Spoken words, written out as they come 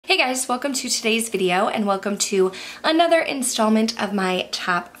guys, welcome to today's video and welcome to another installment of my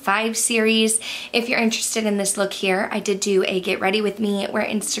top 5 series. If you're interested in this look here, I did do a get ready with me where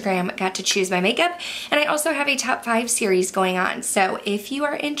Instagram got to choose my makeup, and I also have a top 5 series going on. So if you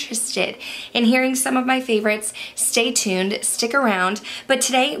are interested in hearing some of my favorites, stay tuned, stick around. But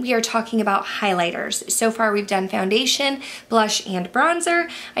today we are talking about highlighters. So far we've done foundation, blush, and bronzer.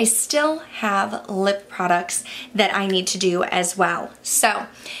 I still have lip products that I need to do as well. So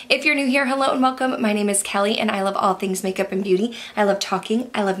if you're new here, hello and welcome. My name is Kelly and I love all things makeup and beauty. I love talking,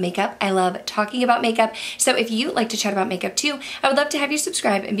 I love makeup, I love talking about makeup. So if you like to chat about makeup too, I would love to have you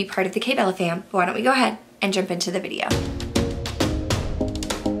subscribe and be part of the K-Bella fam. But why don't we go ahead and jump into the video.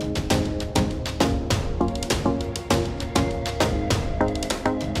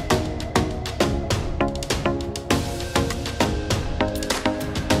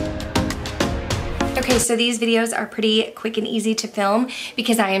 Okay, so these videos are pretty quick and easy to film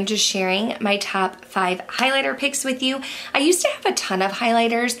because I am just sharing my top 5 highlighter picks with you. I used to have a ton of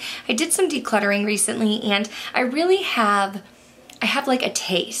highlighters. I did some decluttering recently and I have like a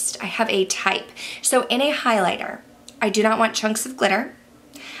taste. I have a type. So in a highlighter, I do not want chunks of glitter.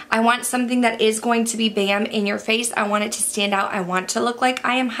 I want something that is going to be bam in your face. I want it to stand out. I want to look like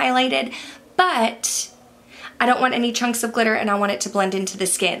I am highlighted, but I don't want any chunks of glitter and I want it to blend into the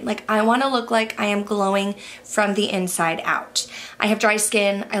skin. Like, I want to look like I am glowing from the inside out. I have dry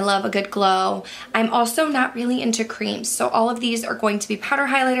skin. I love a good glow. I'm also not really into creams. So all of these are going to be powder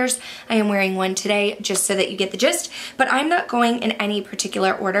highlighters. I am wearing one today just so that you get the gist, but I'm not going in any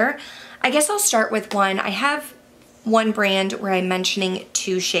particular order. I guess I'll start with one. I have one brand where I'm mentioning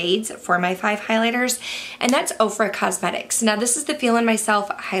 2 shades for my 5 highlighters, and that's Ofra Cosmetics. Now this is the Feelin' Myself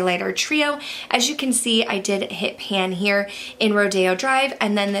highlighter trio. As you can see, I did hit pan here in Rodeo Drive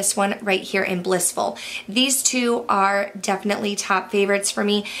and then this one right here in Blissful. These two are definitely top favorites for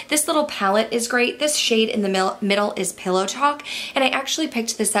me. This little palette is great. This shade in the middle is Pillow Talk, and I actually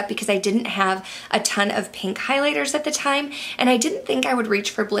picked this up because I didn't have a ton of pink highlighters at the time, and I didn't think I would reach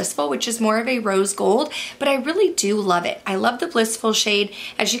for Blissful, which is more of a rose gold, but I really do love it. I love the Blissful shade.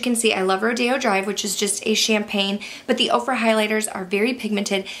 As you can see, I love Rodeo Drive, which is just a champagne, but the Ofra highlighters are very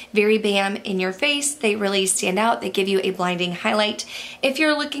pigmented, very bam in your face. They really stand out. They give you a blinding highlight. If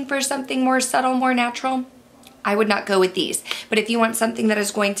you're looking for something more subtle, more natural, I would not go with these. But if you want something that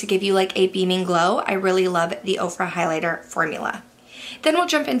is going to give you like a beaming glow, I really love the Ofra highlighter formula. Then we'll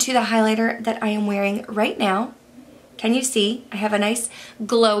jump into the highlighter that I am wearing right now. Can you see? I have a nice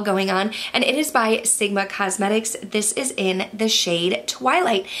glow going on, and it is by Sigma Cosmetics. This is in the shade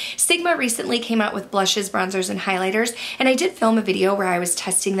Twilight. Sigma recently came out with blushes, bronzers, and highlighters, and I did film a video where I was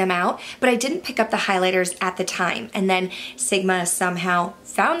testing them out, but I didn't pick up the highlighters at the time. And then Sigma somehow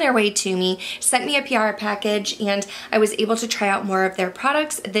found their way to me, sent me a PR package, and I was able to try out more of their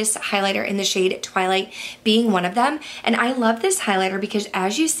products, this highlighter in the shade Twilight being one of them. And I love this highlighter because,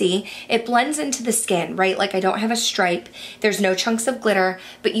 as you see, it blends into the skin, right? Like, I don't have a stripe. There's no chunks of glitter,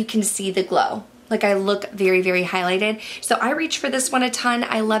 but you can see the glow. Like, I look very, very highlighted. So I reach for this one a ton.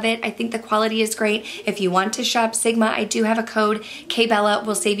 I love it. I think the quality is great. If you want to shop Sigma, I do have a code. K-Bella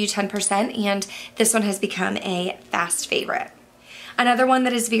will save you 10%, and this one has become a fast favorite. Another one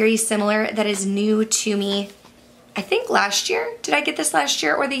that is very similar, that is new to me, I think last year. Did I get this last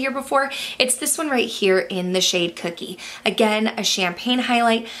year or the year before? It's this one right here in the shade Cookie. Again, a champagne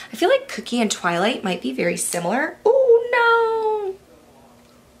highlight. I feel like Cookie and Twilight might be very similar. Oh no!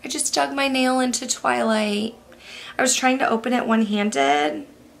 I just dug my nail into Twilight. I was trying to open it one-handed, and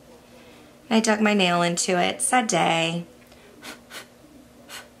I dug my nail into it. Sad day.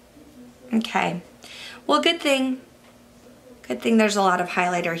 Okay. Well, good thing there's a lot of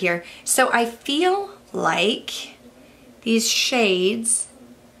highlighter here. So I feel like these shades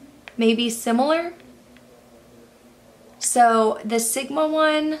may be similar. So the Sigma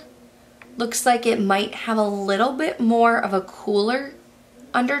one looks like it might have a little bit more of a cooler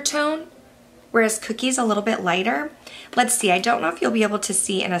undertone, whereas Cookie's a little bit lighter. Let's see, I don't know if you'll be able to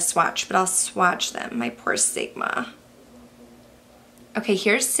see in a swatch, but I'll swatch them. My poor Sigma. Okay,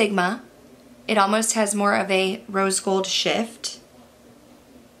 here's Sigma. It almost has more of a rose gold shift.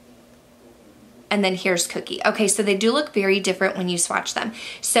 And then here's Cookie. Okay, so they do look very different when you swatch them.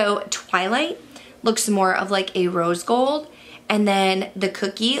 So Twilight looks more of like a rose gold, and then the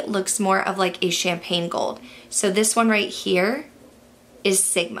Cookie looks more of like a champagne gold. So this one right here is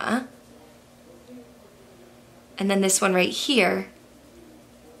Sigma. And then this one right here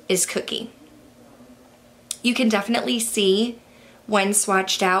is Cookie. You can definitely see when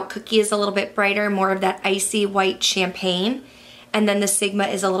swatched out, Cookie is a little bit brighter, more of that icy white champagne. and then the Sigma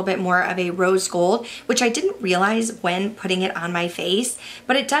is a little bit more of a rose gold, which I didn't realize when putting it on my face,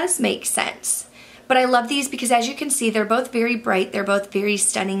 but it does make sense. But I love these because as you can see, they're both very bright, they're both very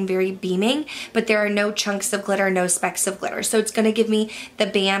stunning, very beaming, but there are no chunks of glitter, no specks of glitter. So it's gonna give me the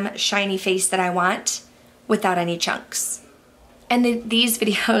bam shiny face that I want without any chunks. And these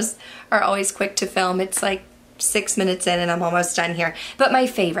videos are always quick to film. It's like 6 minutes in and I'm almost done here. But my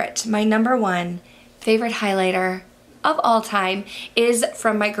favorite, my number one favorite highlighter of all time is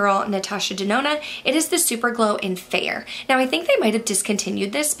from my girl Natasha Denona. It is the Super Glow in Fair. Now I think they might have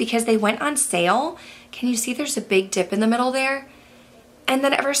discontinued this because they went on sale. Can you see there's a big dip in the middle there? And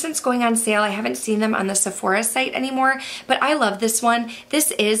then ever since going on sale, I haven't seen them on the Sephora site anymore, but I love this one.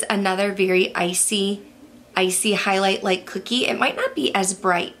 This is another very icy highlight like cookie. It might not be as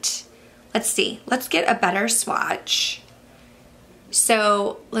bright. Let's see, let's get a better swatch.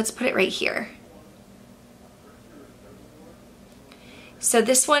 So let's put it right here. So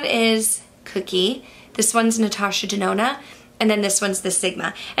this one is Cookie, this one's Natasha Denona, and then this one's the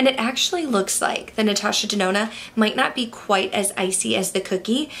Sigma. And it actually looks like the Natasha Denona might not be quite as icy as the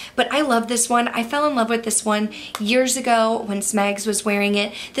Cookie, but I love this one. I fell in love with this one years ago when Smags was wearing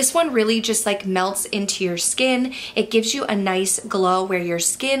it. This one really just like melts into your skin. It gives you a nice glow where your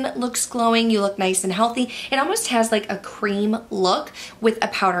skin looks glowing, you look nice and healthy. It almost has like a cream look with a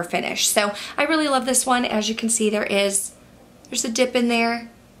powder finish. So I really love this one. As you can see, there's a dip in there.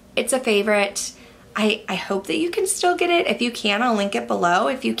 It's a favorite. I hope that you can still get it. If you can, I'll link it below.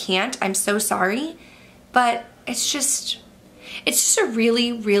 If you can't, I'm so sorry. But it's just a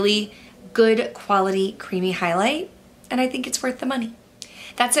really, really good quality creamy highlight, and I think it's worth the money.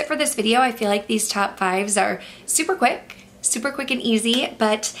 That's it for this video. I feel like these top 5s are super quick and easy,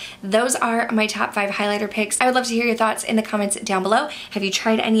 but those are my top 5 highlighter picks. I would love to hear your thoughts in the comments down below. Have you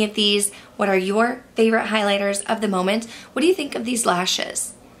tried any of these? What are your favorite highlighters of the moment? What do you think of these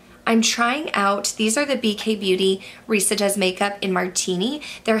lashes? I'm trying out, these are the BK Beauty Risa Does Makeup in Martini.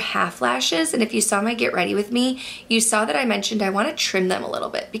 They're half lashes, and if you saw my Get Ready With Me, you saw that I mentioned I want to trim them a little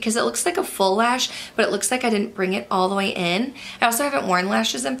bit because it looks like a full lash, but it looks like I didn't bring it all the way in. I also haven't worn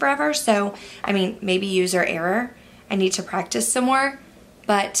lashes in forever, so I mean, maybe user error. I need to practice some more,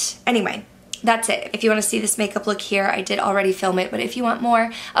 but anyway, that's it. If you want to see this makeup look here, I did already film it, but if you want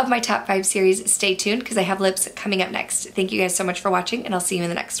more of my top 5 series, stay tuned because I have lips coming up next. Thank you guys so much for watching, and I'll see you in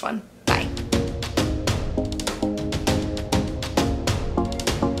the next one.